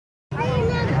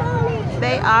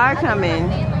They are coming.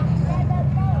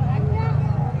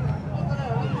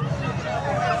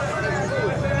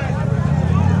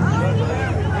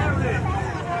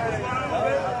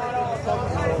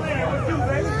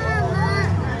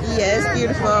 Yes,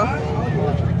 beautiful.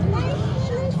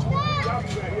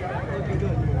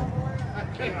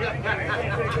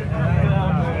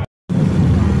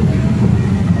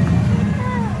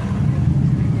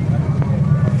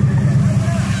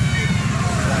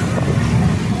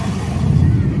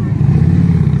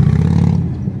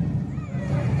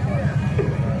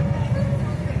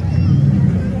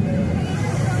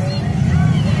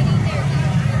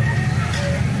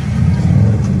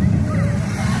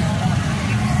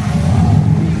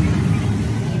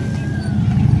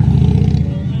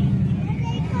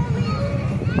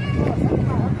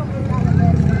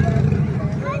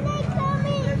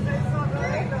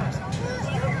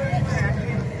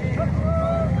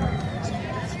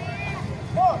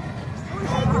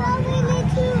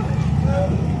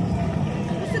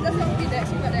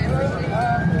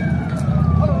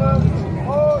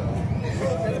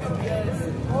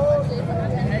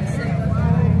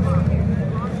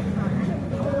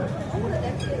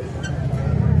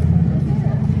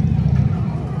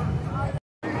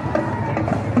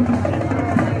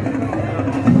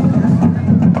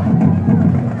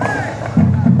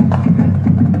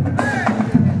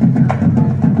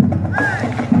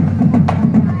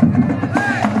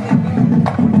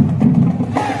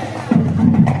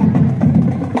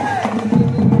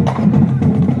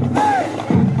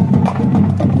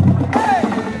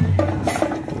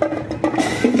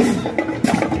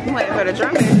 The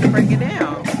drum is to break it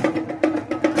down.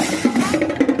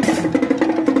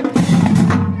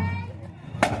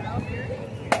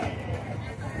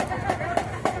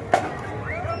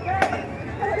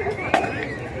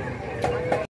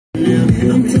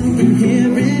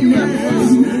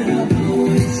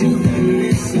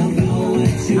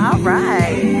 All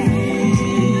right.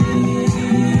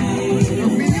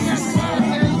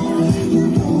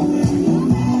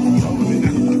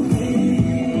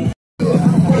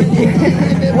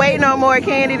 Wait, no more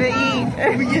candy to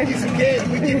eat. We get you some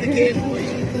candy. We get the candy for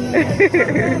you.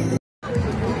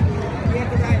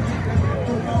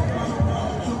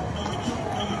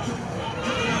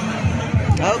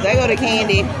 Oh, there go the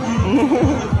candy.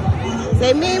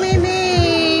 Say me, me,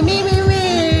 me, me, me, me.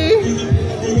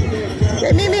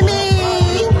 Say me, me, me.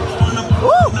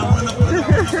 Woo!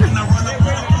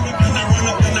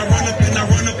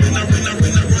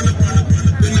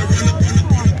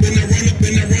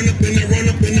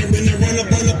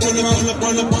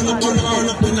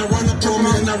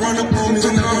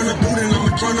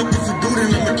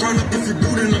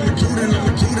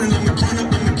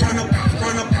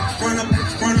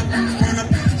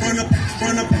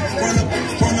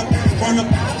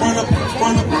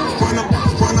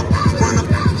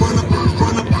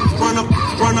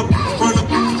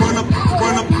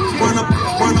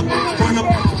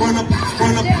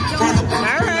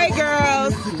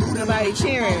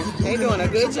 Cheering. They doing a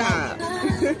good job.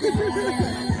 If you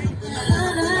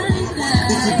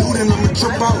do, then I'ma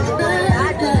trip out.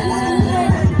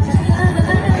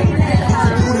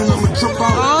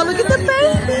 Oh, look at the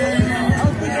baby.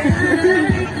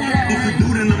 If you do,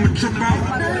 then I'ma trip out.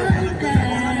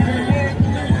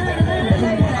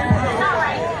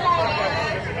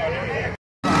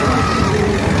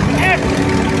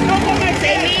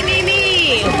 Say me, me, me.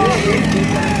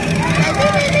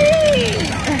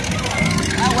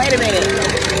 Wait a minute.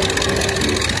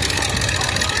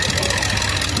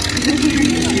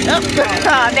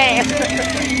 Oh, damn.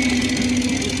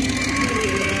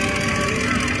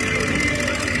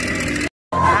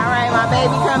 All right, my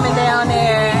baby coming down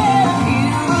there.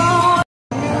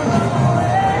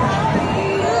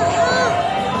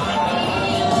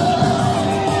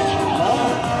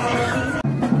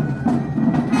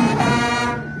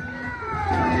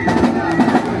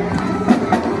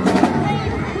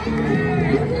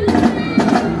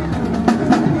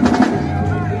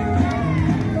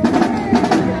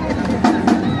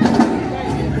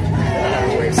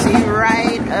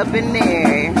 Up in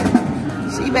there.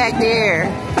 She back there.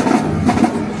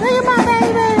 Look at my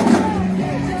baby.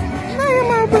 Look at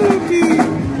my baby.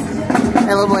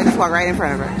 That little boy just walked right in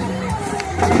front of her.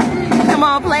 Come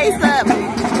on, place up.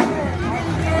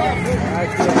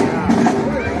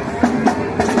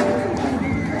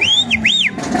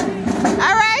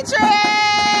 All right, Trent.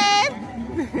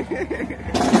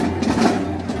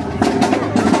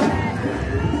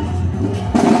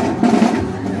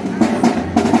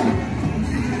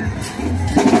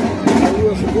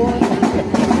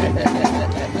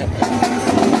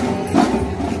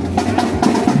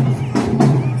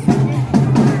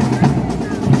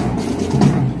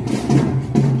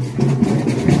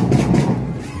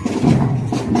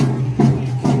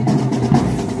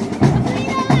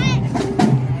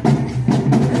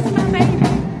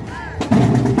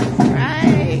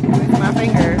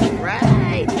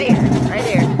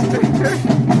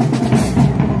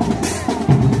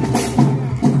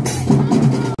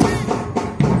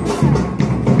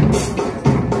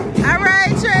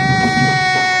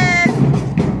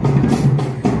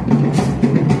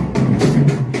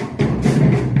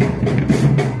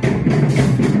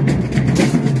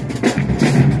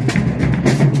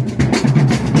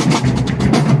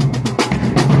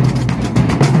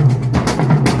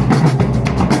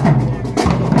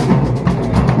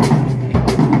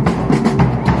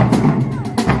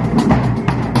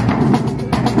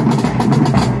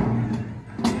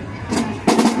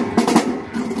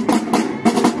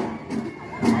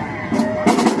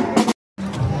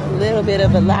 little bit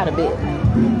of a lot of bit.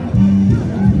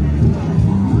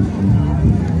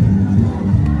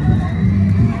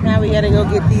 Now we gotta go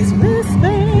get these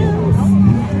wristbands.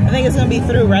 I think it's gonna be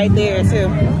through right there too.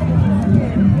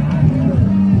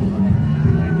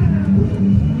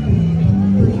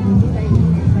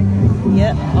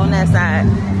 Yep, on that side.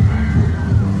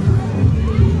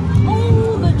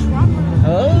 Oh, the dropper.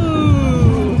 Oh.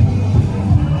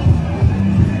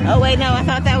 Oh wait, no, I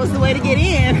thought that was the way to get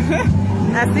in.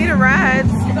 I see the rides.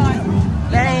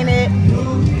 That ain't it.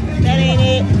 That ain't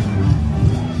it.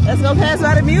 Let's go pass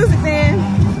by the music then.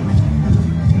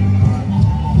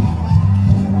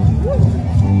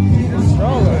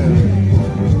 Stroller.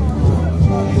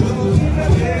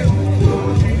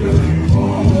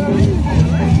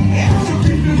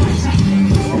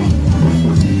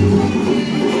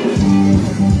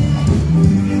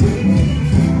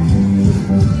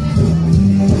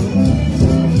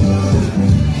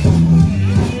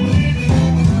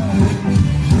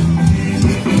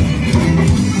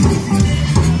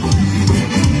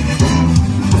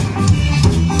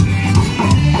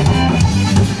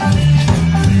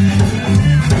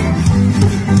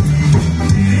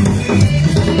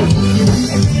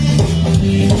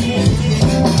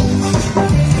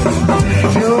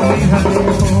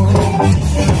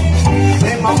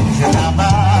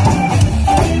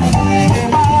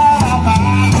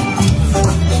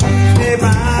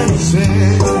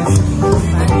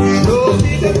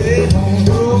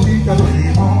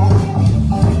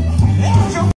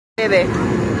 Baby.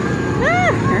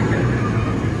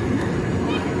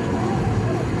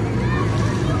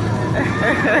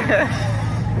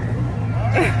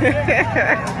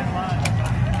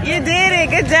 You did it.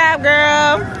 Good job,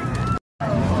 girl.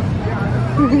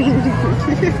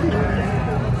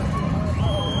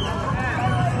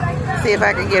 See if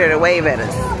I can get her to wave at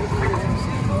us.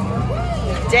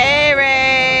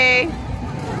 Jerry.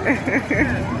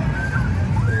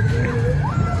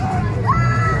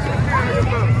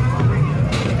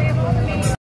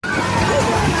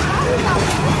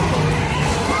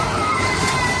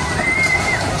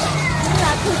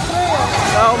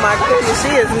 Oh my goodness, she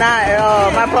is not at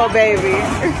all. My poor baby.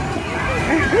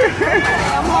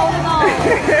 I'm holding on.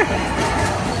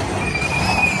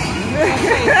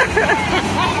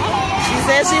 She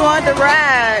said she wanted to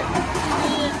ride.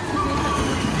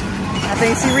 I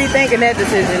think she rethinking that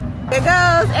decision. Here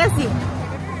goes Essie.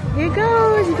 Here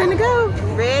goes. You finna go.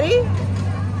 Ready?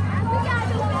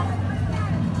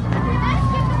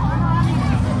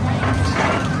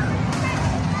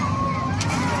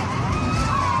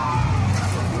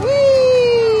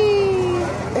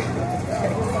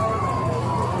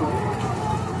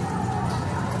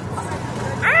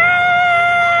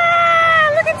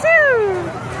 Look at you.